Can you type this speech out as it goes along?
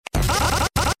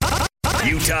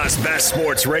Utah's best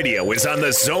sports radio is on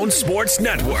the Zone Sports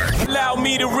Network. Allow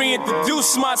me to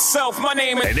reintroduce myself. My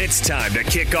name is... And it's time to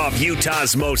kick off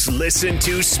Utah's most listened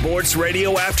to sports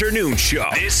radio afternoon show.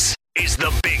 This is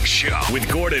The Big Show with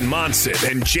Gordon Monson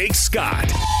and Jake Scott.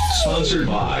 Sponsored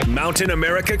by Mountain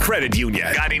America Credit Union,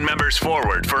 guiding members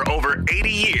forward for over 80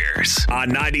 years. On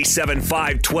 97.5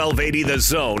 1280 The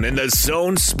Zone and the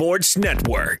Zone Sports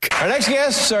Network. Our next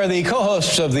guests are the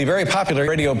co-hosts of the very popular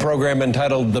radio program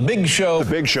entitled The Big Show.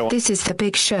 The Big Show. This is The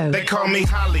Big Show. They call me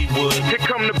Hollywood. Here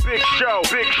come the Big Show.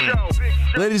 Big Show. Big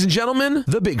Show. Ladies and gentlemen,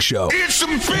 The Big Show. It's a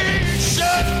Big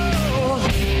Show.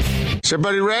 Is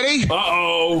everybody ready?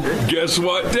 Uh-oh. Guess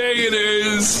what day it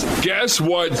is? Guess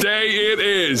what day it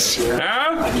is?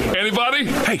 Huh? Anybody?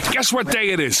 Hey, guess what day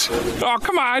it is? Oh,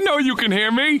 come on. I know you can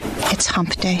hear me. It's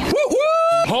hump day. Woo-woo!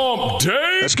 Hump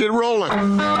day? Let's get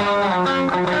rolling.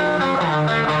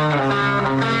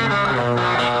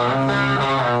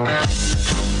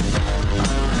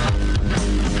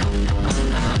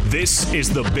 This is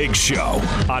The Big Show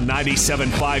on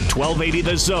 97.5 1280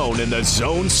 The Zone and the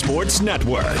Zone Sports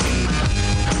Network.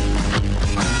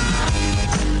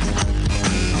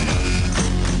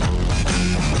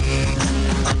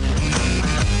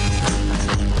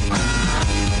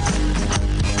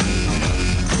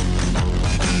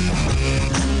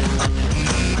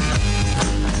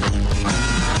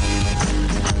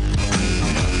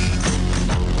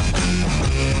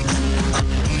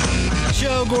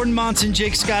 Gordon Monson,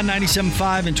 Jake Scott,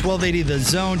 97.5 and 1280 The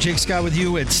Zone. Jake Scott with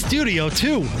you at Studio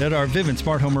 2 at our Vivint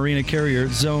Smart Home Arena Carrier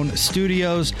Zone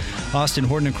Studios. Austin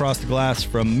Horton across the glass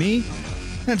from me.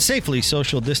 And safely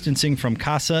social distancing from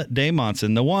Casa de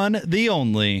Monson, the one, the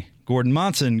only, Gordon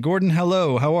Monson. Gordon,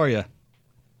 hello. How are you?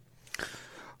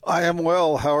 I am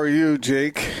well. How are you,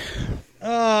 Jake?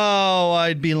 Oh,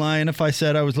 I'd be lying if I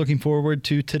said I was looking forward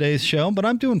to today's show, but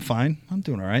I'm doing fine. I'm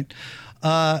doing all right.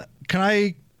 Can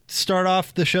I start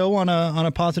off the show on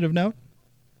a positive note?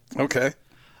 Okay.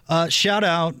 Shout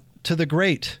out to the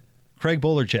great Craig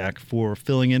Bolerjack for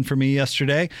filling in for me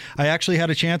yesterday. I actually had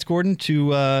a chance, Gordon,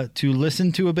 to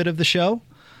listen to a bit of the show.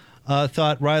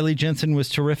 Thought Riley Jensen was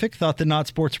terrific. Thought the Not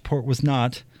Sports Report was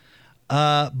not.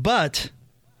 But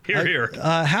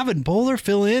having Bowler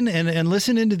fill in and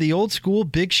listen into the old school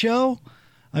Big Show,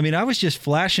 I mean, I was just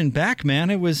flashing back, man.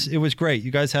 It was great.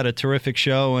 You guys had a terrific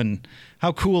show, and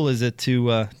how cool is it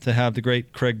to have the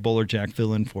great Craig Bolerjack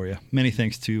fill in for you? Many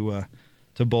thanks to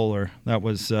Bowler. That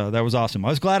was awesome. I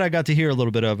was glad I got to hear a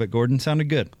little bit of it. Gordon, sounded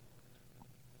good.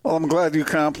 Well, I'm glad you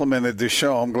complimented the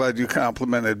show. I'm glad you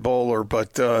complimented Bowler,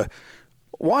 but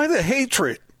why the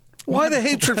hatred? Why the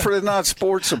hatred for the Not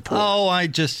Sports Report? Oh, I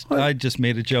just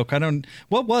made a joke.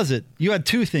 What was it? You had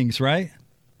two things, right?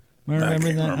 I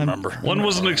can't remember. One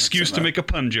was an excuse to make a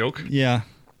pun joke. Yeah.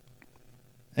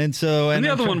 And the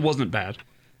other one wasn't bad.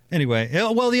 Anyway,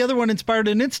 well, the other one inspired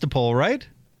an Instapoll, right?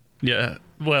 Yeah.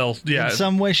 Well, yeah. In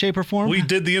some way, shape, or form? We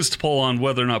did the Instapoll on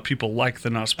whether or not people like the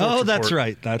Not Sports Report. Oh, that's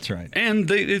right. That's right. And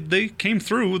they came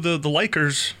through. The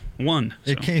likers won.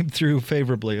 So. It came through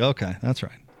favorably. Okay, that's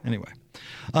right. Anyway.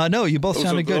 No, you both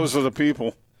sounded good. Those are the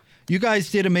people. You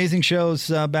guys did amazing shows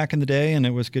back in the day, and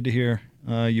it was good to hear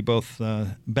you both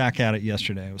back at it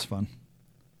yesterday. It was fun.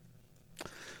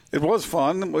 It was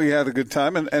fun. We had a good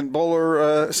time, and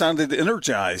Bowler sounded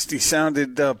energized. He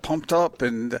sounded pumped up,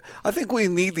 and I think we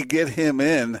need to get him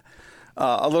in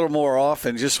a little more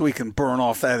often just so we can burn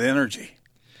off that energy.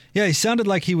 Yeah, he sounded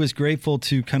like he was grateful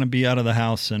to kind of be out of the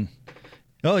house. And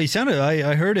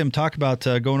I heard him talk about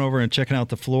going over and checking out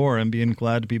the floor and being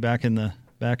glad to be back in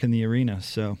the arena.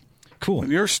 So cool.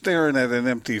 When you're staring at an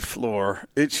empty floor,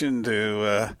 itching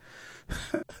to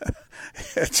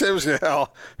it shows you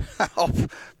how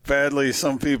badly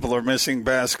some people are missing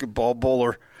basketball.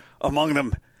 Bowler among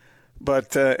them.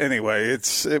 But anyway,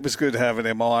 it was good having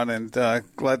him on, and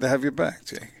glad to have you back,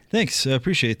 Jake. Thanks,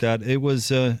 appreciate that. It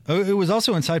was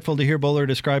also insightful to hear Bowler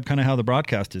describe kind of how the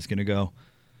broadcast is going to go.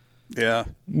 Yeah,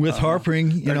 with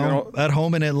Harpering, at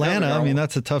home in Atlanta. I mean,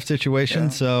 that's a tough situation. Yeah.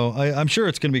 So I'm sure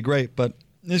it's going to be great, but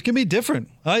it's going to be different.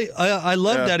 I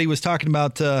love that he was talking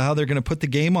about how they're going to put the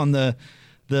game on the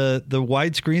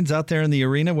wide screens out there in the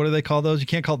arena. What do they call those? You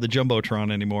can't call it the Jumbotron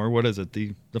anymore. What is it?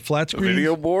 The flat screen?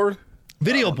 Video board?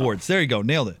 Video boards. There you go.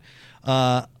 Nailed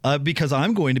it. Because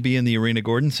I'm going to be in the arena,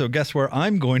 Gordon. So guess where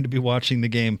I'm going to be watching the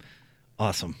game?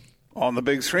 Awesome. On the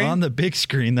big screen? On the big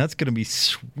screen. That's going to be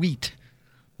sweet.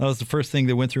 That was the first thing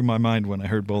that went through my mind when I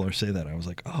heard Bowler say that. I was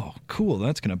like, oh, cool.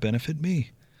 That's going to benefit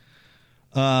me.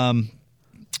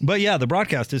 But yeah, the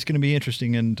broadcast is going to be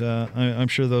interesting, and I'm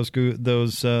sure those guys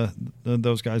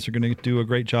are going to do a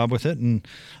great job with it, and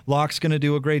Locke's going to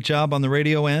do a great job on the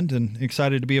radio end, and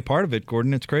excited to be a part of it.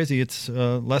 Gordon, it's crazy. It's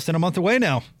less than a month away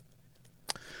now.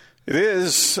 It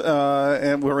is,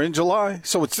 and we're in July,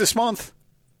 so it's this month,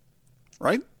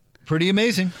 right? Pretty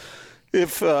amazing.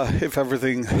 If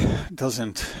everything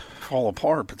doesn't fall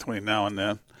apart between now and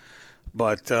then,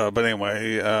 but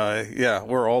anyway,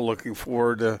 we're all looking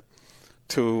forward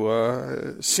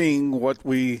to seeing what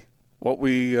we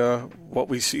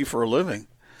see for a living,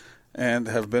 and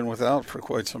have been without for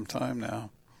quite some time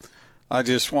now. I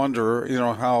just wonder,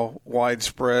 how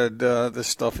widespread this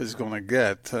stuff is going to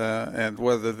get, and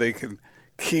whether they can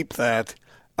keep that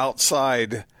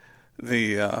outside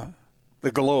the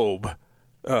globe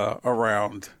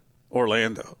around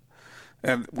Orlando,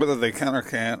 and whether they can or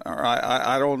can't, or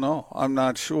I don't know. I'm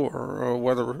not sure, or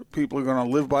whether people are going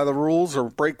to live by the rules or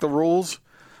break the rules,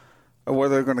 or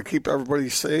whether they're going to keep everybody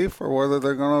safe, or whether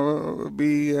they're going to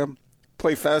be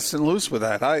play fast and loose with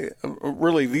that.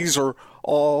 These are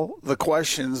all the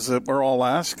questions that we're all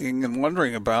asking and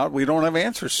wondering about. We don't have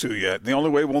answers to yet. The only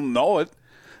way we'll know it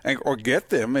or get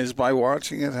them is by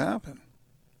watching it happen.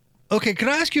 Okay, could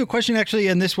I ask you a question, actually?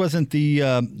 And this wasn't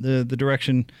the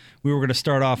direction we were going to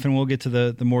start off, and we'll get to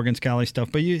the Morgan Scalley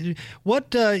stuff. But you're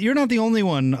not the only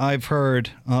one I've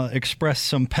heard express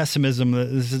some pessimism that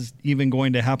this is even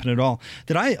going to happen at all.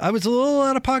 I was a little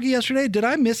out of pocket yesterday. Did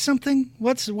I miss something?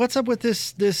 What's up with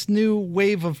this new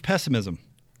wave of pessimism?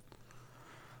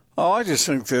 Oh, I just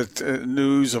think that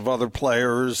news of other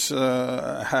players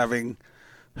having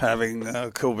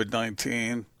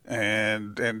COVID-19.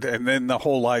 And then the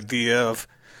whole idea of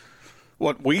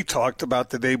what we talked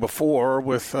about the day before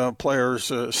with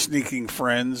players sneaking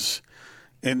friends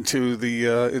into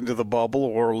the bubble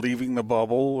or leaving the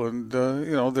bubble, and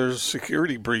there's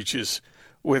security breaches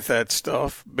with that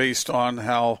stuff based on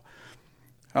how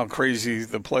crazy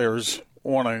the players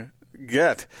want to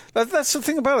get. That's the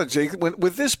thing about it, Jake.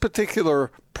 With this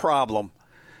particular problem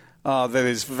that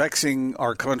is vexing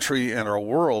our country and our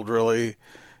world, really,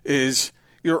 is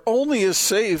you're only as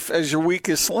safe as your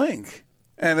weakest link.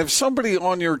 And if somebody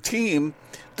on your team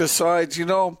decides, I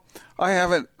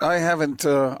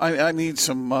need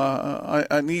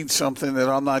something that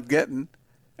I'm not getting,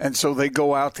 and so they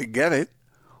go out to get it,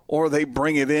 or they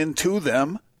bring it in to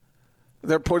them,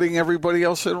 they're putting everybody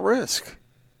else at risk.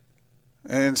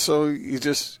 And so you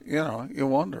just, you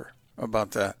wonder about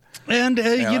that. And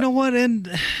you know what? And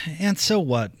so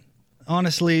what?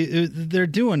 Honestly, they're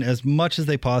doing as much as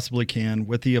they possibly can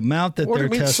with the amount that they're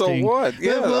testing. So what?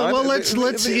 Yeah. Well, let's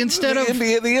instead of the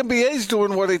NBA's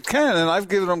doing what it can, and I've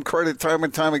given them credit time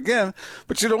and time again.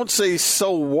 But you don't say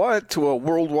so what to a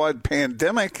worldwide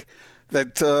pandemic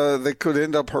that could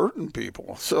end up hurting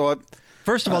people. So,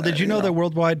 first of all, did you know that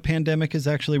worldwide pandemic is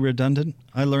actually redundant?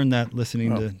 I learned that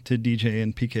listening to DJ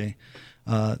and PK.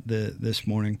 This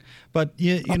morning. But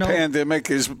you know, pandemic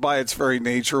is by its very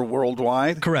nature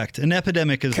worldwide. Correct. An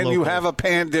epidemic is Can local. you have a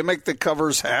pandemic that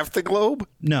covers half the globe?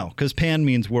 No, because pan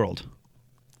means world.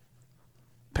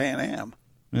 Pan Am.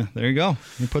 Yeah, there you go.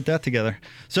 You put that together.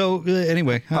 So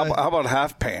anyway, how about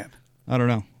half pan? I don't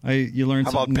know. You learned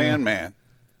how something. How about Pan Man?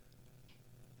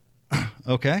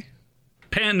 Okay.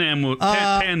 Pan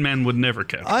Man would never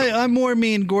catch. I'm more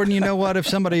mean, Gordon. You know what? If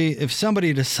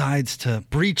somebody decides to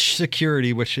breach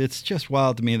security, which it's just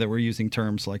wild to me that we're using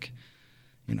terms like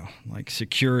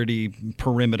security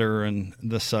perimeter and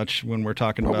the such when we're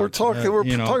talking about. We're talking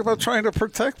about trying to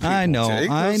protect people. I know, Jake.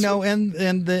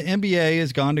 and the NBA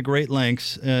has gone to great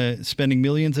lengths, spending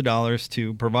millions of dollars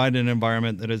to provide an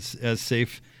environment that is as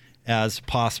safe as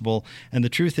possible. And the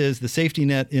truth is, the safety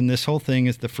net in this whole thing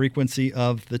is the frequency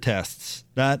of the tests.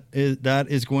 That is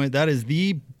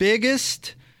the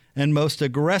biggest and most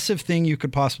aggressive thing you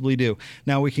could possibly do.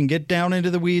 Now, we can get down into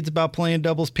the weeds about playing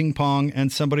doubles ping pong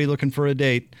and somebody looking for a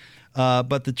date.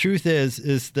 But the truth is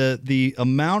that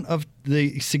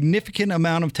the significant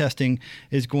amount of testing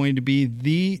is going to be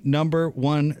the number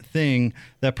one thing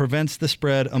that prevents the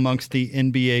spread amongst the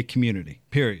NBA community,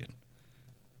 period.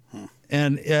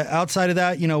 And outside of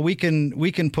that, we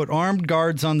can put armed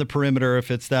guards on the perimeter if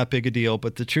it's that big a deal.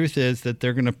 But the truth is that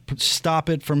they're going to stop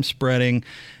it from spreading,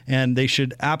 and they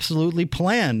should absolutely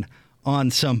plan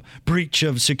on some breach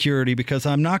of security, because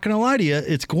I'm not going to lie to you,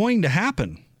 it's going to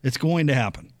happen. It's going to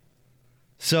happen.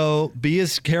 So be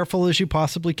as careful as you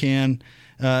possibly can.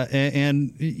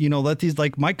 And let these,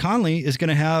 like Mike Conley is going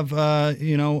to have,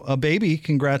 a baby.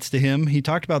 Congrats to him. He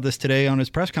talked about this today on his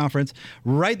press conference,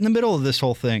 right in the middle of this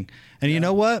whole thing. And you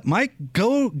know what, Mike,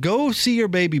 go see your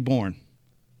baby born.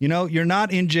 You know, you're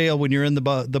not in jail when you're in the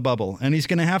bubble, and he's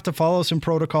going to have to follow some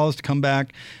protocols to come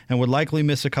back, and would likely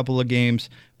miss a couple of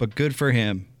games. But good for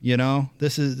him. You know,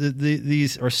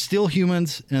 these are still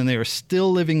humans, and they are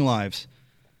still living lives.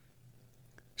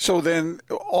 So then,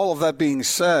 all of that being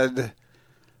said,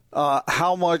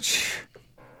 how much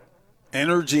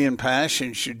energy and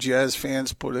passion should Jazz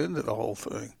fans put into the whole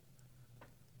thing?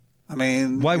 I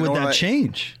mean, why would that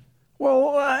change?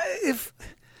 Well, if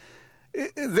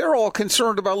they're all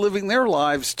concerned about living their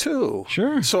lives too.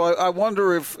 Sure. So I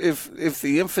wonder if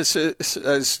the emphasis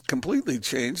has completely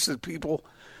changed, that people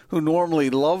who normally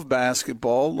love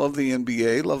basketball, love the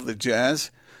NBA, love the Jazz,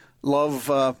 love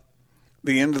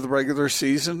the end of the regular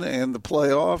season and the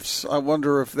playoffs, I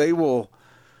wonder if they will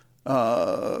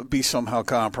be somehow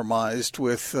compromised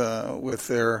with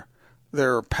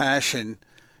their passion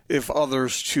if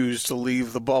others choose to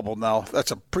leave the bubble. Now,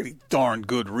 that's a pretty darn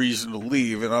good reason to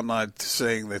leave, and I'm not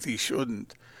saying that he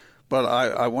shouldn't. But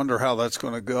I wonder how that's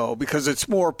going to go, because it's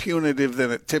more punitive than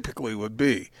it typically would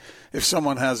be. If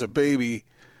someone has a baby,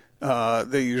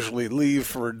 they usually leave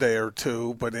for a day or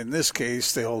two. But in this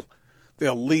case, they'll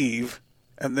leave,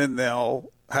 and then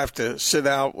they'll have to sit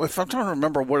out. If I'm trying to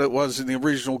remember what it was in the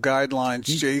original guidelines,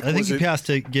 Jake, I think he has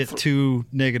to get 2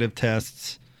 negative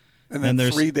tests. And then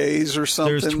there's 3 days or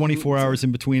something. There's 24 hours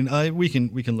in between. We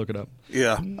can look it up.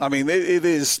 Yeah, I mean it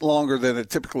is longer than it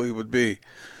typically would be,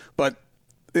 but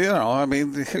you know, I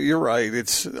mean, you're right.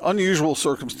 It's unusual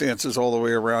circumstances all the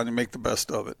way around. You make the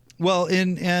best of it. Well,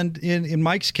 in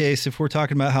Mike's case, if we're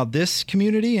talking about how this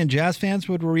community and Jazz fans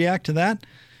would react to that,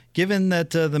 given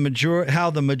that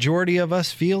how the majority of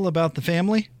us feel about the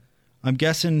family, I'm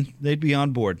guessing they'd be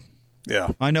on board. Yeah,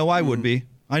 I know I would be.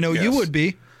 I know you would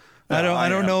be. I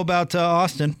don't know about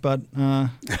Austin, but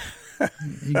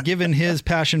given his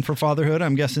passion for fatherhood,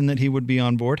 I'm guessing that he would be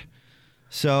on board.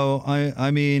 So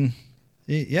I mean,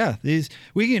 yeah,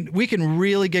 we can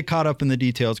really get caught up in the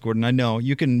details, Gordon. I know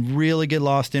you can really get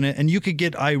lost in it, and you could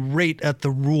get irate at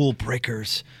the rule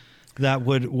breakers that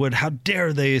would how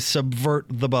dare they subvert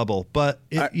the bubble. But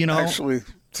actually,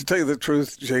 to tell you the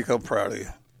truth, Jake, I'm proud of you.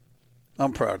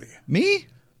 I'm proud of you. Me?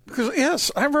 Because,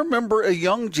 yes, I remember a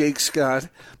young Jake Scott,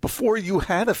 before you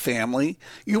had a family,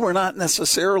 you were not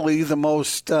necessarily the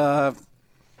most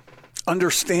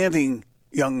understanding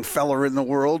young fella in the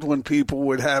world when people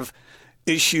would have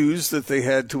issues that they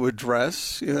had to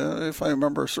address. You know, if I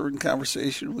remember a certain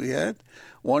conversation we had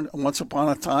once upon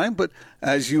a time. But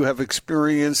as you have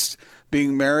experienced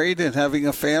being married and having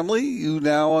a family, you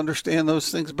now understand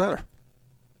those things better.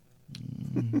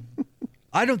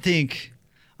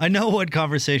 I know what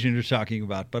conversation you're talking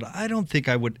about, but I don't think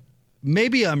I would.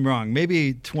 Maybe I'm wrong.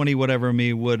 Maybe 20 whatever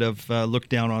me would have looked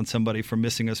down on somebody for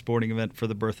missing a sporting event for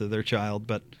the birth of their child,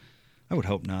 but I would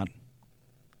hope not.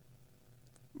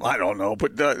 I don't know,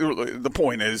 but the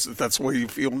point is that's the way you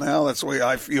feel now. That's the way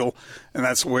I feel, and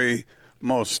that's the way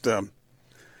most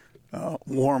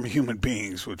warm human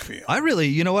beings would feel. I really,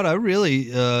 you know what? I really,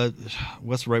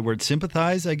 what's the right word?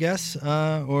 Sympathize, I guess,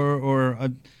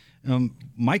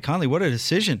 Mike Conley, what a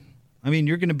decision. I mean,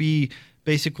 you're going to be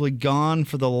basically gone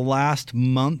for the last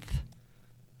month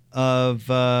of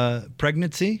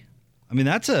pregnancy. I mean,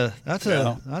 that's a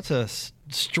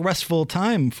stressful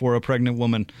time for a pregnant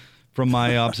woman, from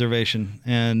my observation.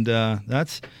 And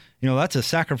that's a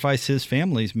sacrifice his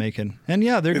family's making. And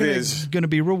yeah, they're going to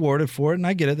be rewarded for it. And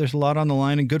I get it. There's a lot on the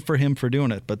line, and good for him for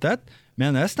doing it. But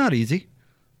that's not easy.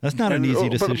 That's not an easy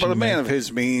decision. But a man of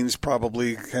his means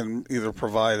probably can either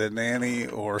provide a nanny,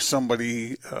 or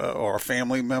somebody or a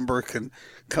family member can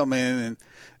come in, and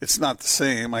it's not the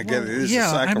same. I get it. It is a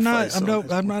sacrifice.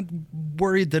 I'm not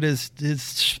worried that his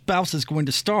spouse is going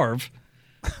to starve.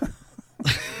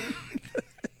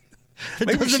 It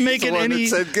Maybe doesn't make it any.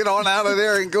 That said, get on out of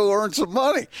there and go earn some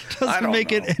money. Doesn't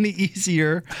make it any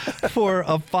easier for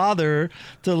a father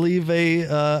to leave a.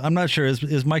 I'm not sure.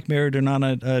 Is Mike married or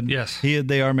not? Yes,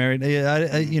 they are married.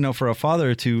 For a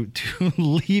father to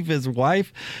leave his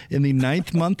wife in the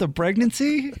 9th month of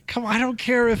pregnancy. Come on, I don't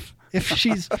care if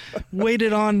she's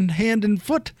waited on hand and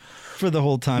foot for the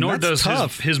whole time. Nor That's does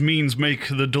tough. his means make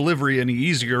the delivery any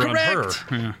easier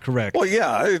Correct. on her. Yeah. Correct. Well,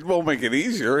 yeah, it won't make it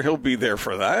easier. He'll be there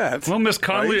for that. Well, Miss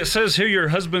Conley, right? It says here your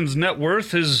husband's net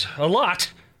worth is a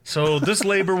lot, so this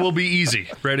labor will be easy.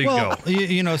 Ready to go.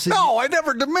 No, I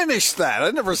never diminished that.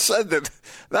 I never said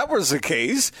that was the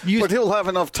case. But he'll have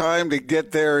enough time to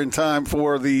get there in time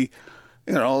for the.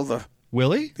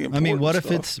 Will he? I mean, what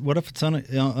if it's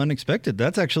unexpected?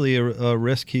 That's actually a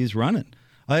risk he's running.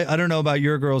 I don't know about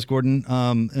your girls, Gordon,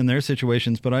 and their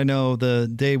situations, but I know the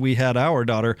day we had our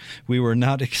daughter, we were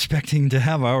not expecting to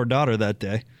have our daughter that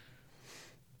day.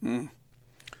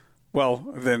 Well,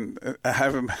 then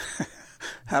have him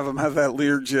have that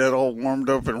Learjet all warmed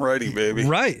up and ready, baby.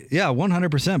 Right. Yeah,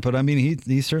 100%. But, I mean,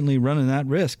 he's certainly running that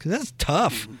risk. That's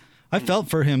tough. I felt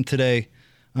for him today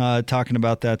talking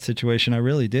about that situation. I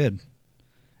really did.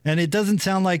 And it doesn't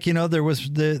sound like, there was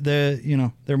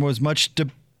there was much to.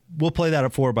 We'll play that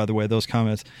at 4, by the way, those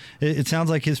comments. It sounds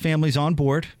like his family's on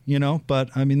board, but,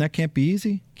 I mean, that can't be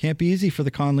easy. Can't be easy for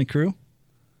the Conley crew.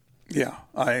 Yeah,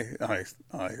 I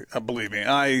believe me.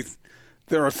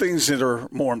 There are things that are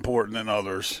more important than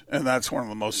others, and that's one of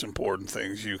the most important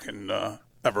things you can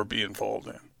ever be involved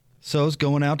in. So is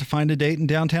going out to find a date in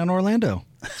downtown Orlando.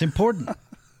 It's important.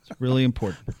 It's really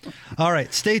important. All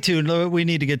right, stay tuned. We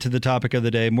need to get to the topic of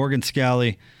the day. Morgan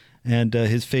Scalley and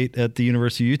his fate at the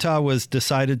University of Utah was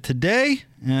decided today,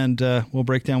 and we'll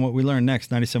break down what we learned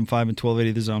next. 97.5 and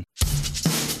 1280 The Zone.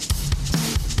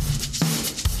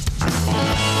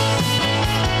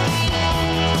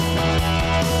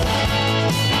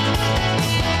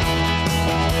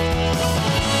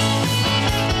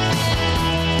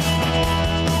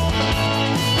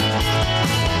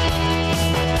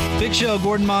 Big Show,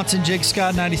 Gordon Monson, Jake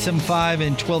Scott, 97.5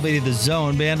 and 1280 The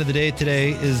Zone. Band of the day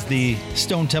today is the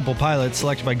Stone Temple Pilots,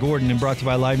 selected by Gordon and brought to you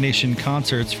by Live Nation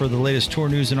Concerts. For the latest tour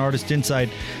news and artist insight,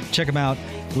 check them out,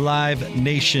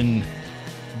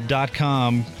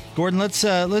 livenation.com. Gordon,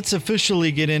 let's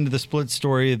officially get into the split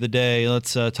story of the day.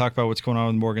 Let's talk about what's going on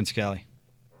with Morgan Scalley.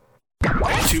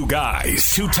 2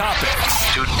 guys, 2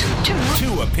 topics,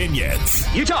 two opinions.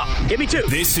 Utah, give me 2.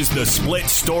 This is the split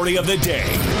story of the day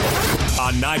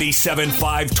on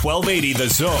 97.5, 1280 The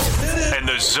Zone and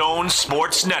The Zone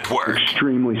Sports Network.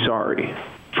 Extremely sorry.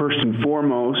 First and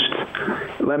foremost,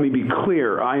 let me be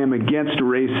clear. I am against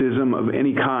racism of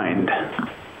any kind,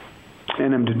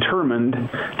 and I'm determined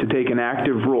to take an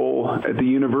active role at the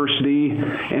university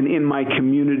and in my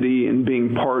community in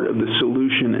being part of the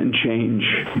solution and change.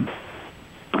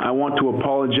 I want to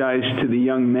apologize to the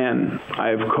young men I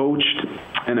have coached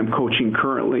and am coaching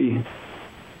currently.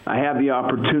 I had the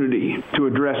opportunity to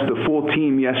address the full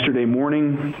team yesterday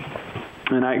morning,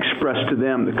 and I expressed to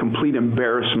them the complete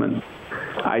embarrassment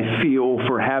I feel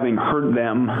for having hurt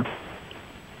them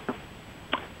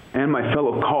and my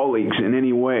fellow colleagues in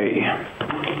any way.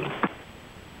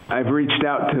 I've reached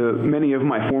out to many of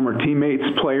my former teammates,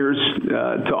 players,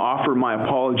 to offer my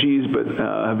apologies, but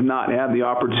have not had the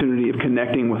opportunity of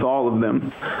connecting with all of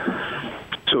them.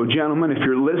 So, gentlemen, if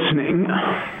you're listening,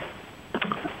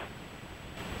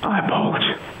 I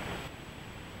apologize.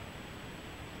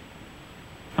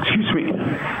 Excuse me.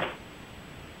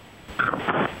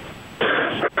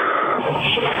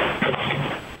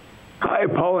 I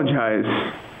apologize.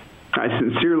 I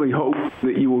sincerely hope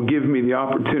that you will give me the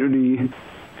opportunity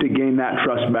to gain that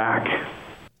trust back.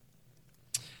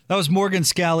 That was Morgan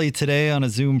Scalley today on a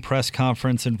Zoom press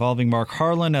conference involving Mark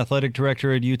Harlan, athletic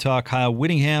director at Utah, Kyle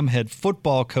Whittingham, head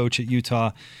football coach at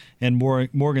Utah, and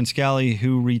Morgan Scalley,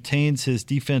 who retains his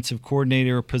defensive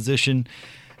coordinator position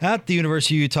at the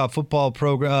University of Utah football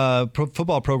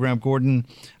program. Gordon,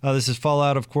 this is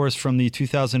fallout, of course, from the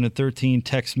 2013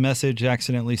 text message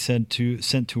accidentally sent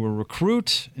to a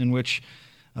recruit in which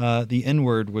the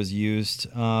N-word was used.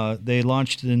 They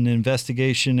launched an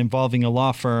investigation involving a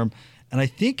law firm, and I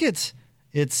think it's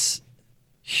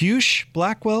Husch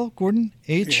Blackwell, Gordon,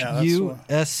 Husch.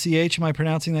 Am I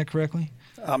pronouncing that correctly?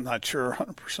 I'm not sure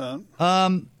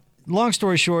 100%. Long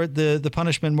story short, the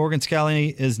punishment, Morgan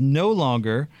Scalley is no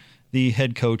longer the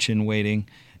head coach in waiting,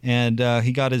 and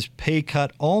he got his pay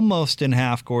cut almost in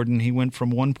half, Gordon. He went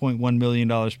from $1.1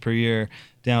 million per year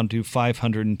down to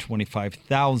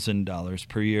 $525,000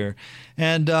 per year.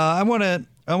 And I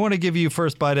want to give you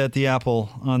first bite at the apple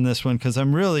on this one, because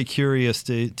I'm really curious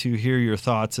to hear your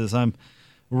thoughts as I'm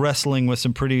wrestling with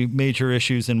some pretty major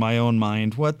issues in my own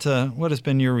mind. What has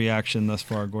been your reaction thus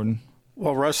far, Gordon?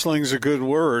 Well, wrestling's a good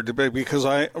word, because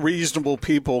reasonable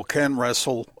people can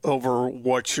wrestle over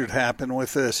what should happen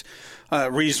with this.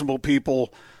 Reasonable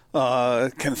people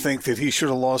can think that he should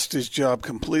have lost his job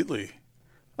completely.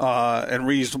 And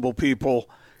reasonable people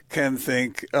can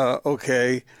think, you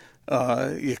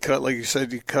cut, like you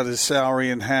said, you cut his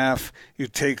salary in half, you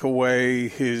take away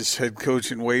his head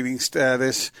coach in waiting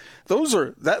status.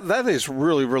 That is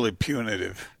really, really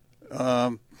punitive.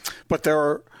 But there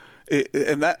are,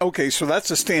 so that's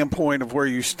a standpoint of where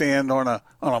you stand on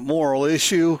a moral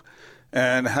issue.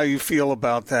 and how you feel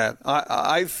about that.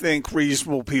 I think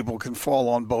reasonable people can fall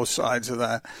on both sides of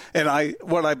that. And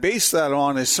what I base that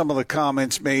on is some of the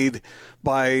comments made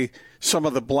by some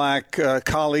of the black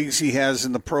colleagues he has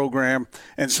in the program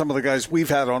and some of the guys we've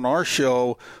had on our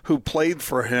show who played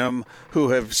for him who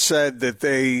have said that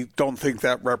they don't think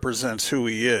that represents who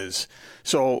he is.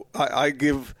 So I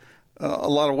give a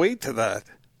lot of weight to that.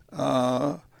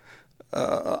 I'm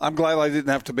glad I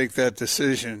didn't have to make that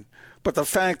decision. But the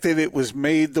fact that it was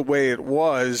made the way it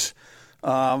was,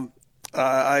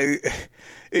 it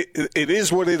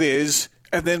is what it is.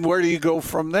 And then where do you go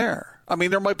from there? I mean,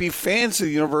 there might be fans of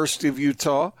the University of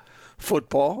Utah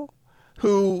football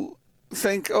who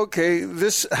think, okay,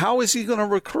 how is he going to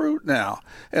recruit now?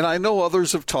 And I know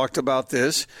others have talked about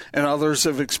this, and others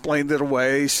have explained it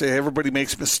away, say everybody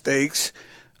makes mistakes,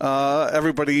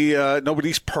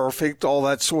 nobody's perfect, all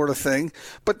that sort of thing.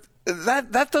 But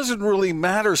that doesn't really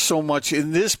matter so much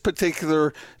in this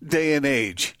particular day and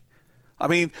age. I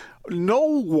mean, no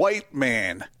white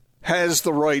man has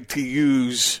the right to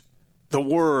use the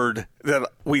word that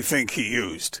we think he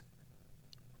used,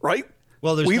 right?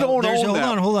 Well, hold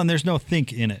on. There's no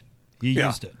think in it. He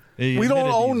used it. We don't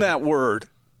own that word.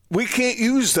 We can't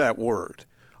use that word.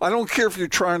 I don't care if you're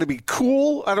trying to be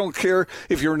cool. I don't care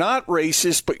if you're not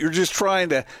racist, but you're just trying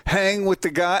to hang with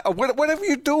the guy. Whatever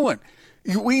you're doing,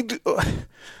 we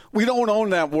don't own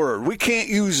that word. We can't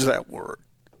use that word.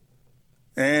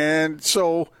 And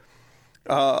so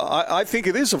I think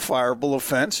it is a fireable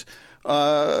offense.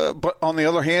 But on the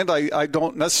other hand, I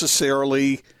don't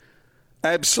necessarily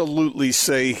absolutely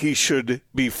say he should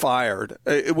be fired.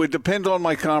 It would depend on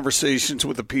my conversations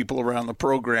with the people around the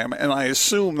program, and I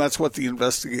assume that's what the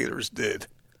investigators did.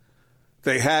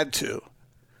 They had to.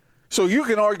 So you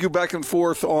can argue back and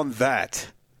forth on that.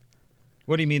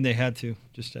 What do you mean they had to,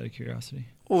 just out of curiosity?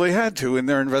 Well, they had to in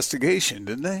their investigation,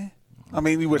 didn't they? I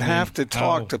mean, you would have to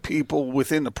talk to people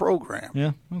within the program.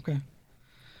 Yeah, okay.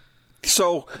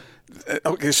 So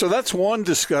that's one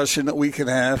discussion that we can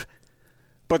have.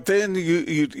 But then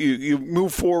you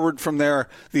move forward from there,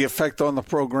 the effect on the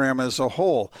program as a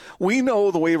whole. We know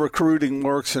the way recruiting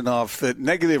works enough that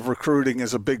negative recruiting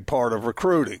is a big part of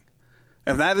recruiting.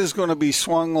 And that is going to be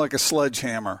swung like a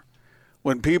sledgehammer.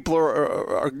 When people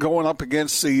are going up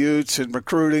against the Utes in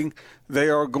recruiting, they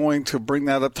are going to bring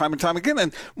that up time and time again.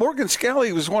 And Morgan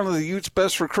Scalley was one of the Utes'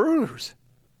 best recruiters.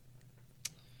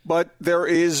 But there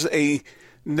is a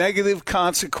negative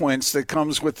consequence that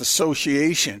comes with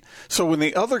association. So when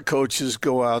the other coaches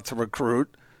go out to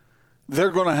recruit, they're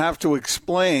going to have to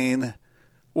explain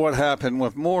what happened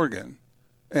with Morgan.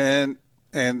 And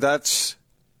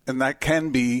that can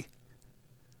be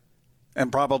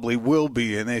and probably will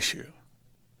be an issue.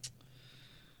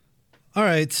 All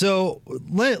right, so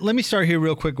let me start here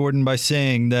real quick, Gordon, by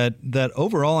saying that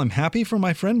overall I'm happy for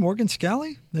my friend Morgan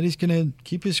Scalley, that he's going to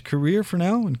keep his career for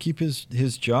now and keep his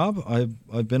job.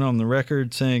 I've been on the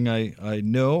record saying I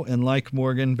know and like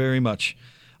Morgan very much.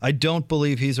 I don't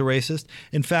believe he's a racist.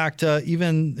 In fact,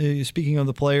 even speaking of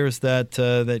the players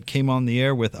that came on the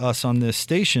air with us on this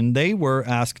station, they were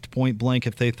asked point blank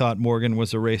if they thought Morgan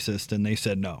was a racist, and they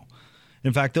said no.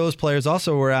 In fact, those players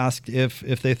also were asked if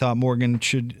they thought Morgan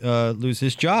should lose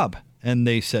his job, and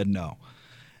they said no.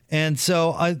 And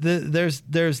so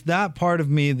there's that part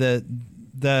of me that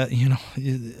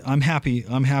I'm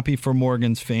happy for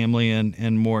Morgan's family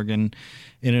and Morgan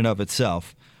in and of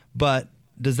itself. But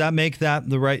does that make that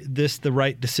the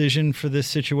right decision for this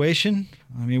situation?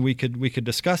 I mean, we could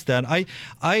discuss that.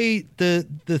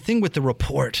 The thing with the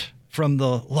report from the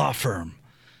law firm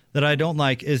that I don't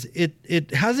like is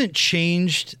it hasn't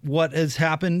changed what has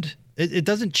happened. It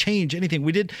doesn't change anything.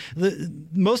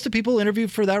 Most of the people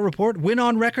interviewed for that report went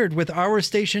on record with our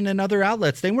station and other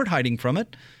outlets. They weren't hiding from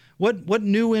it. What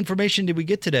new information did we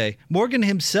get today? Morgan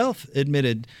himself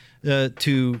admitted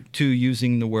to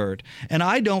using the word. And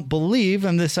I don't believe,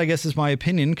 and this I guess is my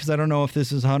opinion because I don't know if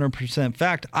this is 100%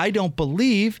 fact, I don't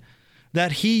believe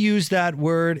that he used that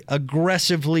word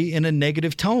aggressively in a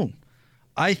negative tone.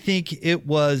 I think it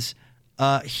was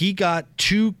he got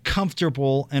too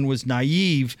comfortable and was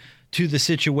naive to the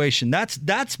situation.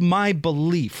 That's my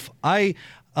belief.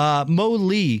 Mo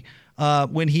Lee,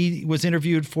 when he was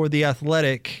interviewed for The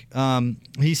Athletic,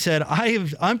 he said,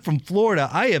 I'm from Florida.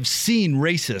 I have seen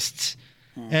racists,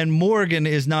 and Morgan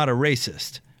is not a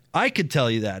racist. I could tell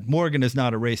you that. Morgan is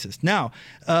not a racist. Now,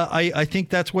 I think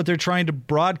that's what they're trying to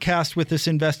broadcast with this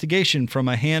investigation from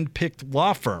a hand-picked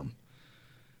law firm.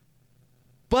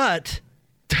 But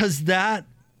does that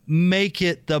make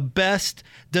it the best?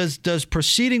 Does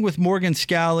proceeding with Morgan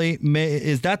Scalley,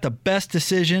 is that the best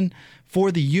decision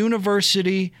for the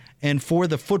university and for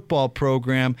the football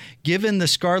program, given the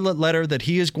scarlet letter that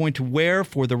he is going to wear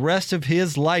for the rest of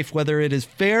his life, whether it is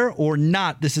fair or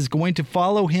not. This is going to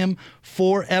follow him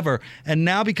forever. And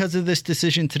now, because of this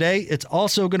decision today, it's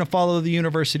also going to follow the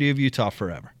University of Utah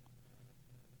forever.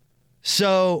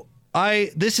 So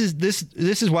this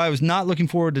is why I was not looking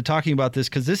forward to talking about this,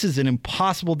 because this is an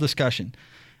impossible discussion.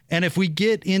 And if we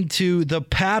get into the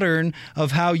pattern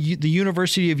of how the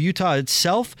University of Utah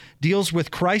itself deals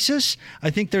with crisis, I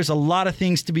think there's a lot of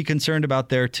things to be concerned about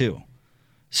there too.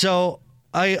 So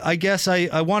I guess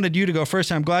I wanted you to go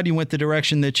first. I'm glad you went the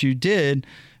direction that you did,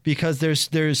 because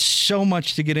there's so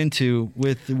much to get into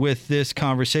with this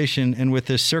conversation and with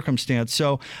this circumstance.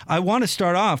 So I want to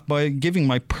start off by giving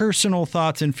my personal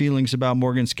thoughts and feelings about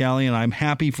Morgan Scalley, and I'm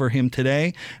happy for him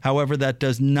today. However, that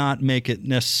does not make it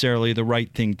necessarily the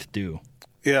right thing to do.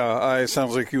 Yeah, it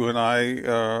sounds like you and I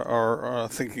are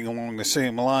thinking along the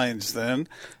same lines then,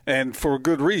 and for a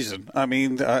good reason. I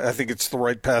mean, I think it's the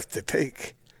right path to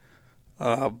take.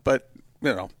 But,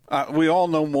 we all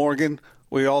know Morgan.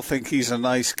 We all think he's a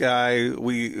nice guy.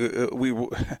 We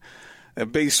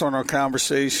based on our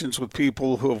conversations with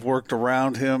people who have worked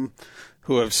around him,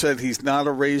 who have said he's not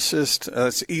a racist,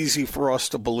 it's easy for us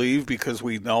to believe because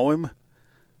we know him.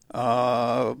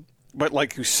 But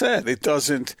like you said, it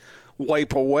doesn't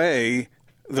wipe away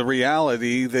the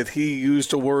reality that he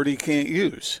used a word he can't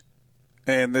use,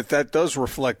 and that does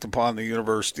reflect upon the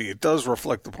university. It does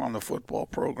reflect upon the football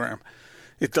program.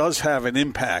 It does have an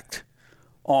impact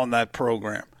on that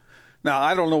program. Now,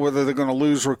 I don't know whether they're going to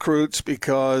lose recruits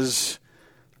because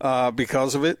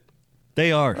of it.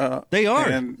 They are. They are.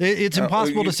 And, it's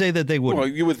impossible to say that they wouldn't. Well,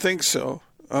 you would think so.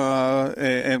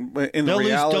 And in they'll the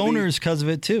reality, lose donors because of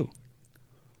it too.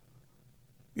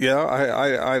 Yeah,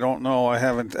 I don't know. I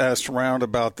haven't asked around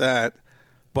about that,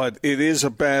 but it is a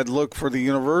bad look for the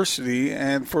university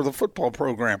and for the football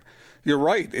program. You're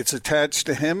right. It's attached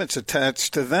to him. It's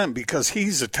attached to them because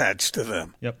he's attached to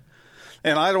them. Yep.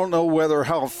 And I don't know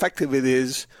how effective it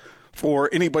is for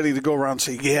anybody to go around and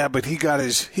say, yeah, but he got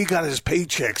his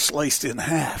paycheck sliced in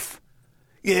half.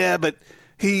 Yeah, but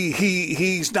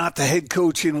he's not the head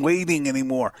coach in waiting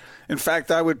anymore. In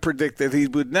fact, I would predict that he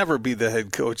would never be the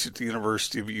head coach at the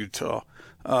University of Utah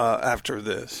after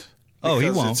this. Oh,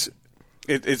 he won't.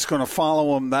 It's going to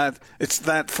follow him. It's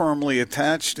that firmly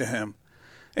attached to him.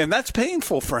 And that's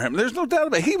painful for him. There's no doubt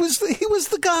about it. He was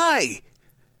the guy.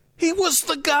 He was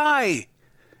the guy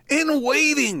in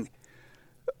waiting.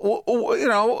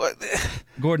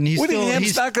 Gordon,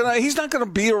 he's not gonna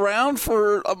be around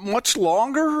for much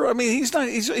longer. I mean,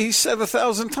 he's said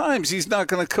 1,000 times he's not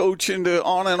going to coach into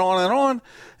on and on and on.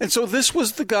 And so this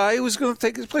was the guy who was going to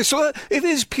take his place. So it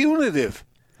is punitive,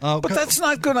 but that's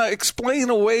not going to explain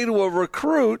away to a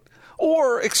recruit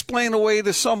or explain away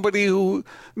to somebody who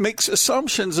makes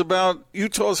assumptions about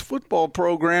Utah's football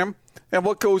program and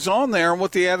what goes on there and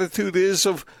what the attitude is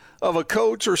of a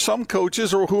coach or some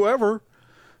coaches or whoever,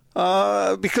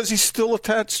 because he's still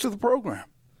attached to the program.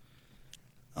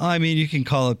 I mean, you can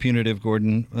call it punitive,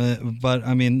 Gordon, but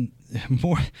I mean,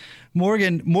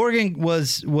 Morgan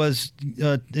was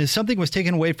something was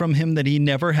taken away from him that he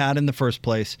never had in the first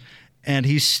place, and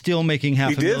he's still making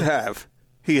half.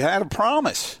 He had a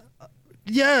promise.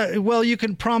 Yeah, well, you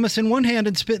can promise in one hand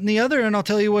and spit in the other, and I'll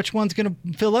tell you which one's going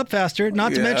to fill up faster.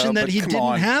 Not to mention that he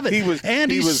didn't have it.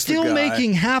 He's still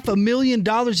making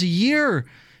 $500,000 a year,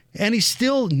 and he's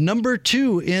still number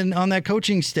 2 on that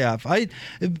coaching staff.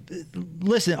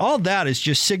 Listen, all that is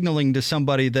just signaling to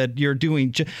somebody that you're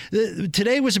doing.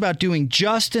 Today was about doing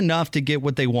just enough to get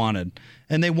what they wanted.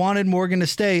 And they wanted Morgan to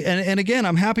stay. And again,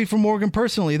 I'm happy for Morgan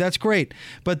personally. That's great.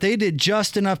 But they did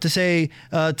just enough to say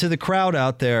to the crowd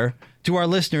out there, to our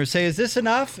listeners, say, is this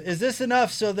enough? Is this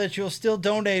enough so that you'll still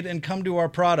donate and come to our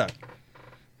product?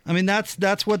 I mean,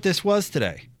 that's what this was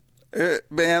today.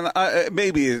 Man,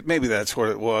 maybe that's what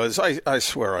it was. I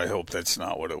swear I hope that's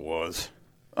not what it was.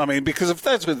 I mean, because if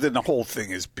that's what, then the whole thing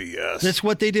is BS. That's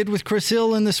what they did with Chris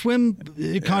Hill in the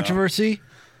swim controversy.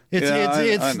 I know.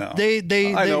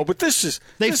 I know, but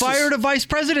they fired a vice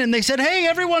president and they said, hey,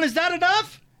 everyone, is that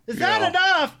enough? Is that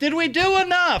enough? Did we do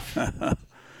enough?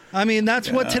 I mean, that's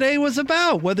what today was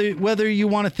about, whether you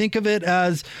want to think of it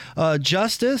as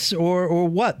justice or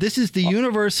what. This is the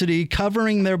university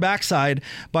covering their backside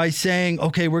by saying,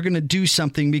 okay, we're going to do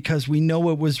something because we know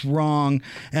it was wrong,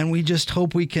 and we just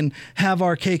hope we can have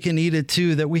our cake and eat it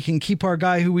too, that we can keep our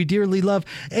guy who we dearly love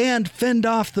and fend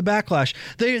off the backlash.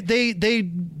 They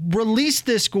released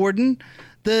this, Gordon,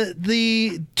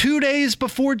 the 2 days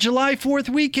before July 4th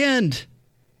weekend.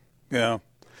 Yeah.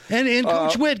 And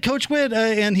Coach Witt,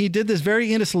 and he did this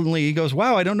very innocently. He goes,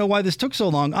 wow, I don't know why this took so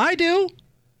long. I do.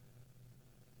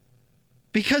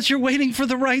 Because you're waiting for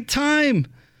the right time,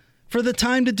 for the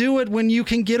time to do it when you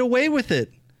can get away with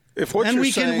it.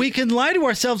 We can lie to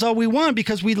ourselves all we want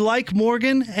because we like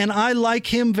Morgan, and I like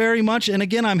him very much. And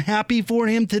again, I'm happy for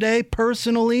him today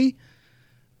personally.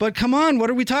 But come on, what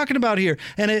are we talking about here?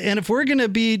 And if we're going to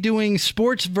be doing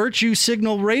sports virtue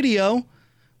signal radio,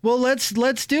 well, let's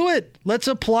do it. Let's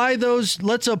apply those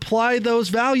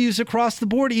values across the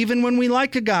board, even when we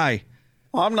like a guy.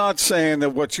 I'm not saying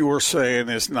that what you were saying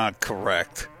is not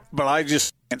correct, but I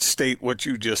just can't state what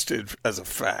you just did as a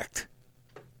fact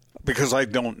because I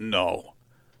don't know.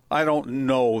 I don't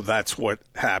know that's what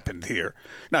happened here.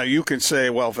 Now, you can say,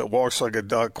 well, if it walks like a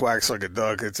duck, quacks like a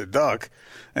duck, it's a duck,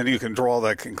 and you can draw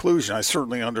that conclusion. I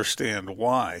certainly understand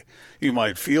why you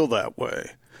might feel that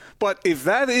way. But if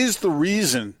that is the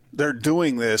reason they're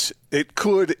doing this, it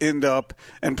could end up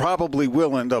and probably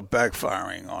will end up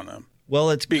backfiring on them. Well,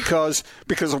 it's because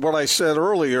of what I said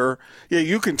earlier. Yeah,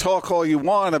 you can talk all you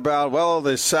want about, well,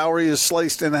 the salary is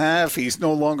sliced in half. He's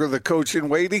no longer the coach in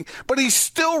waiting, but he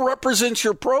still represents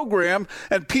your program,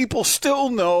 and people still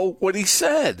know what he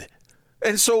said.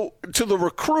 And so to the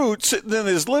recruit sitting in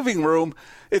his living room,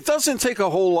 it doesn't take a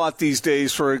whole lot these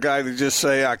days for a guy to just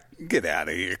say, get out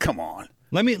of here. Come on.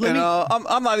 I'm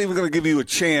not even going to give you a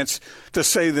chance to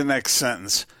say the next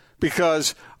sentence.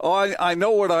 Because I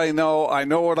know what I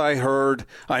know what I heard,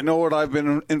 I know what I've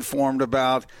been informed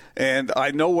about, and I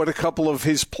know what a couple of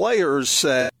his players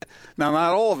said. Now,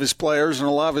 not all of his players, and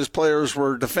a lot of his players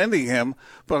were defending him,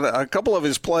 but a couple of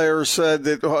his players said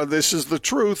that this is the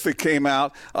truth that came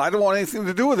out. I don't want anything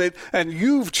to do with it, and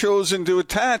you've chosen to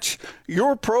attach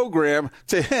your program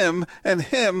to him and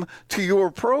him to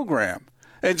your program.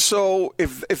 And so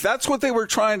if that's what they were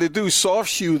trying to do, soft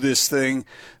shoe this thing,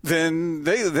 then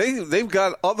they've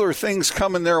got other things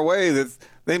coming their way that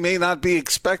they may not be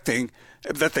expecting,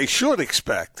 that they should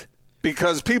expect.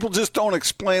 Because people just don't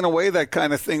explain away that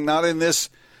kind of thing, not in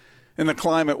the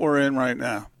climate we're in right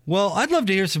now. Well, I'd love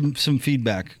to hear some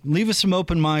feedback. Leave us some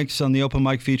open mics on the open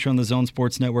mic feature on the Zone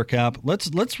Sports Network app.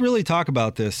 Let's really talk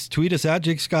about this. Tweet us at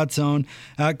Jake Scott Zone,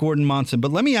 at Gordon Monson.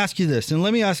 But let me ask you this, and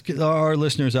let me ask our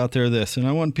listeners out there this, and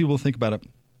I want people to think about it.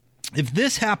 If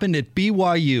this happened at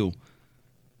BYU,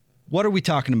 what are we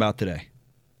talking about today?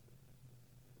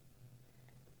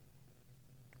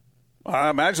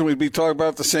 I imagine we'd be talking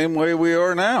about it the same way we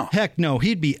are now. Heck no,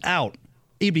 he'd be out.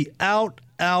 He'd be out.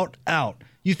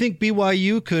 You think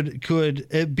BYU could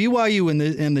BYU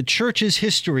in the church's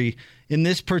history in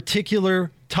this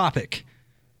particular topic?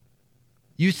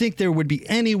 You think there would be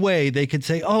any way they could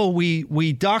say, "Oh,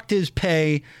 we docked his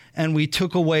pay and we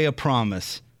took away a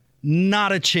promise"?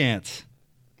 Not a chance.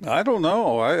 I don't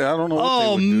know. I don't know. What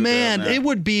they would do man, it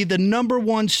would be the number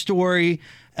one story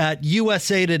at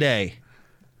USA Today.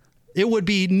 It would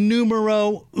be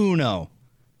numero uno.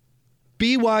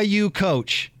 BYU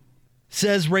coach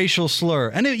says racial slur.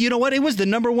 And you know what? It was the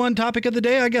number one topic of the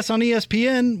day, I guess, on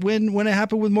ESPN when it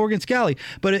happened with Morgan Scalley.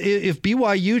 But if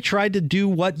BYU tried to do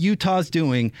what Utah's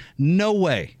doing, no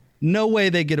way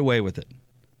they get away with it.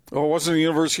 Oh, wasn't the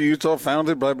University of Utah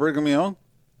founded by Brigham Young?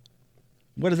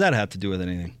 What does that have to do with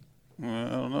anything? I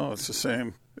don't know. It's the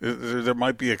same. There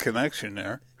might be a connection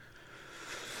there.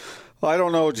 I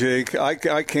don't know, Jake. I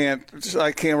can't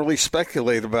really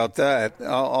speculate about that.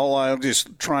 I'm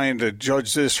just trying to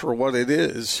judge this for what it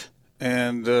is,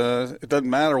 and it doesn't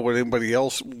matter what anybody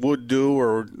else would do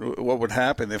or what would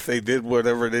happen if they did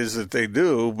whatever it is that they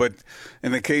do. But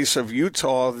in the case of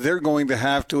Utah, they're going to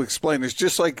have to explain. It's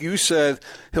just like you said.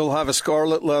 He'll have a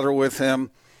scarlet letter with him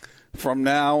from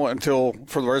now until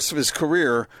for the rest of his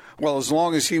career. Well, as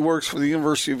long as he works for the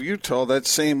University of Utah, that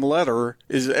same letter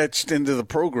is etched into the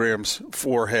program's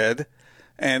forehead,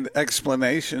 and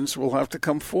explanations will have to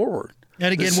come forward.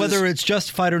 And again, whether it's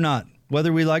justified or not,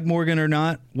 whether we like Morgan or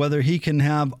not, whether he can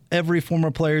have every former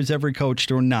player's ever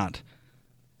coached or not,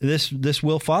 this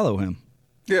will follow him.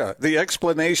 Yeah, the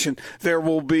explanation, there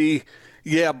will be,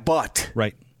 but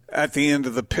right at the end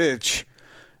of the pitch.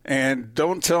 And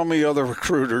don't tell me other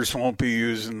recruiters won't be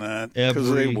using that,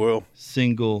 because they will.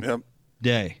 Single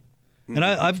day. And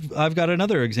I've got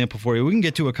another example for you. We can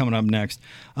get to it coming up next.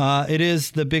 It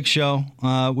is the big show.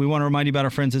 We want to remind you about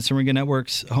our friends at Syringa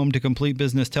Networks, home to complete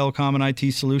business telecom and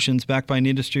IT solutions, backed by an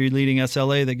industry-leading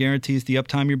SLA that guarantees the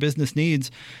uptime your business needs.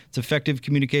 It's effective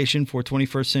communication for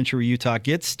 21st century Utah.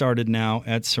 Get started now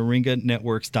at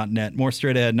syringanetworks.net. More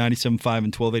straight ahead, 97.5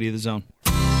 and 1280 The Zone.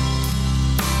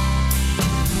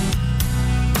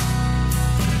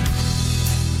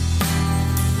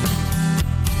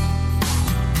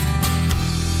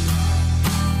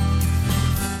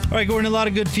 All right, Gordon, a lot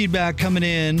of good feedback coming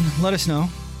in. Let us know.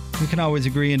 We can always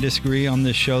agree and disagree on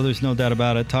this show. There's no doubt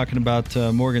about it. Talking about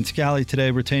Morgan Scalley today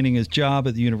retaining his job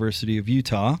at the University of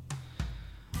Utah.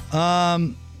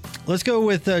 Let's go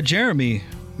with Jeremy,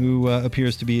 who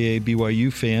appears to be a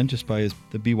BYU fan just by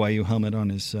the BYU helmet on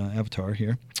his avatar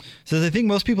here. Says, I think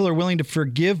most people are willing to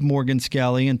forgive Morgan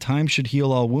Scalley, and time should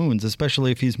heal all wounds,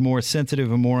 especially if he's more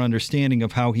sensitive and more understanding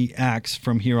of how he acts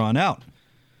from here on out.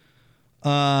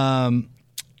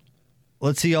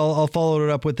 Let's see. I'll follow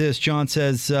it up with this. John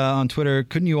says on Twitter,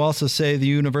 couldn't you also say the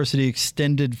university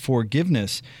extended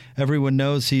forgiveness? Everyone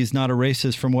knows he's not a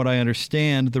racist from what I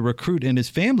understand. The recruit and his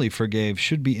family forgave.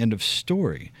 Should be end of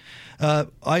story.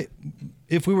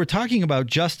 If we were talking about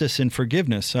justice and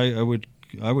forgiveness, I would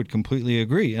completely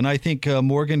agree. And I think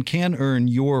Morgan can earn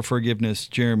your forgiveness,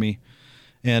 Jeremy,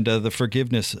 and the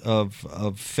forgiveness of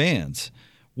fans.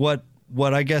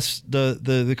 What I guess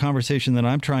the conversation that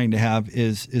I'm trying to have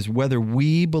is whether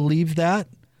we believe that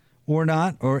or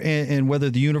not, and whether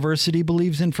the university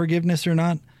believes in forgiveness or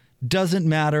not, doesn't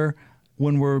matter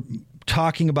when we're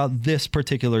talking about this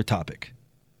particular topic.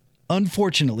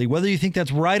 Unfortunately, whether you think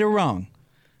that's right or wrong,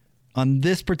 on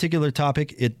this particular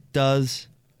topic, it does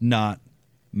not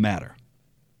matter.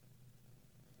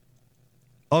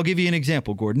 I'll give you an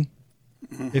example, Gordon.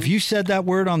 Mm-hmm. If you said that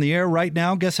word on the air right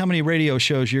now, guess how many radio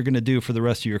shows you're going to do for the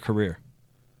rest of your career?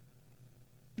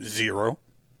 0.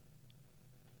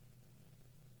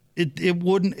 It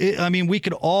wouldn't. I mean, we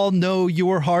could all know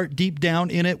your heart deep down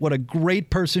in it, what a great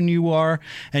person you are,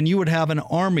 and you would have an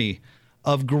army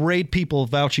of great people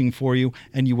vouching for you,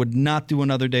 and you would not do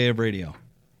another day of radio.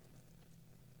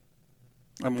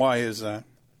 And why is that?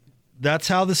 That's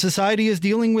how the society is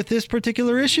dealing with this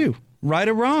particular issue, right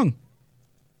or wrong.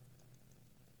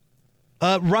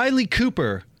 Riley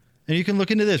Cooper, and you can look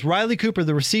into this. Riley Cooper,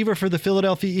 the receiver for the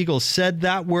Philadelphia Eagles, said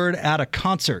that word at a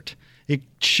concert. It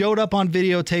showed up on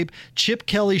videotape. Chip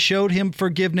Kelly showed him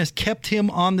forgiveness, kept him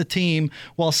on the team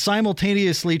while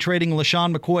simultaneously trading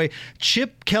LaShawn McCoy.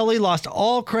 Chip Kelly lost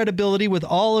all credibility with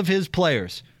all of his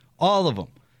players, all of them.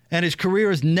 And his career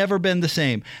has never been the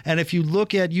same. And if you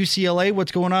look at UCLA,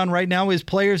 what's going on right now is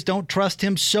players don't trust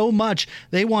him so much.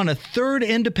 They want a third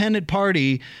independent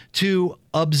party to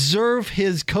observe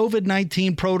his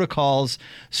COVID-19 protocols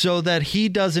so that he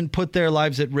doesn't put their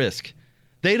lives at risk.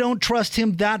 They don't trust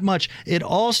him that much. It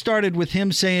all started with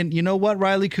him saying, you know what,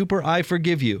 Riley Cooper, I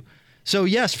forgive you. So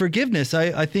yes, forgiveness,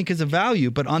 I think, is a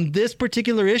value. But on this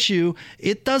particular issue,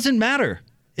 it doesn't matter.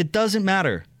 It doesn't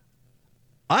matter.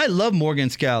 I love Morgan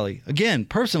Scalley. Again,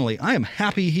 personally, I am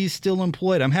happy he's still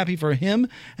employed. I'm happy for him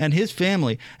and his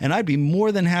family, and I'd be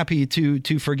more than happy to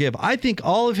forgive. I think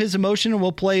all of his emotion, and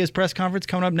we'll play his press conference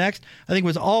coming up next, I think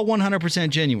was all 100%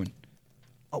 genuine.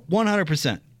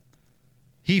 100%.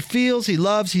 He feels, he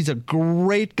loves, he's a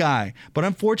great guy. But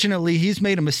unfortunately, he's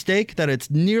made a mistake that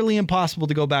it's nearly impossible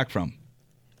to go back from.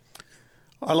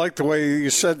 I like the way you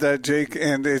said that, Jake,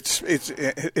 and it's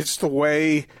the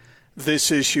way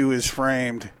this issue is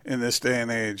framed in this day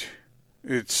and age.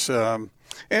 It's and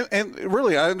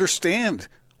really, I understand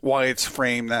why it's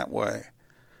framed that way.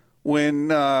 When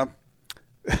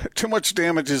too much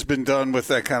damage has been done with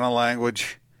that kind of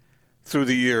language through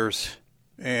the years,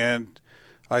 and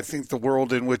I think the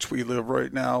world in which we live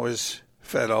right now is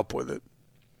fed up with it,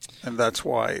 and that's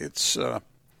why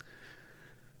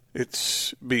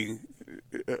it's being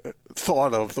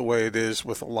thought of the way it is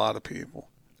with a lot of people.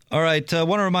 All right, I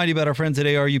want to remind you about our friends at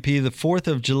ARUP. The 4th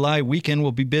of July weekend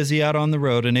will be busy out on the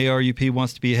road, and ARUP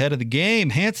wants to be ahead of the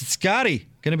game. Hans and Scotty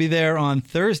going to be there on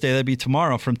Thursday. That'd be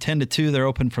tomorrow from 10 to 2. They're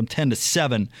open from 10 to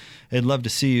 7. I'd love to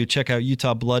see you. Check out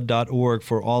utahblood.org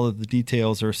for all of the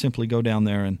details, or simply go down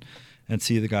there and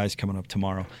see the guys coming up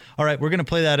tomorrow. All right, we're going to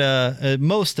play that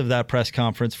most of that press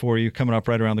conference for you coming up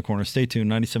right around the corner. Stay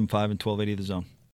tuned, 97.5 and 1280 The Zone.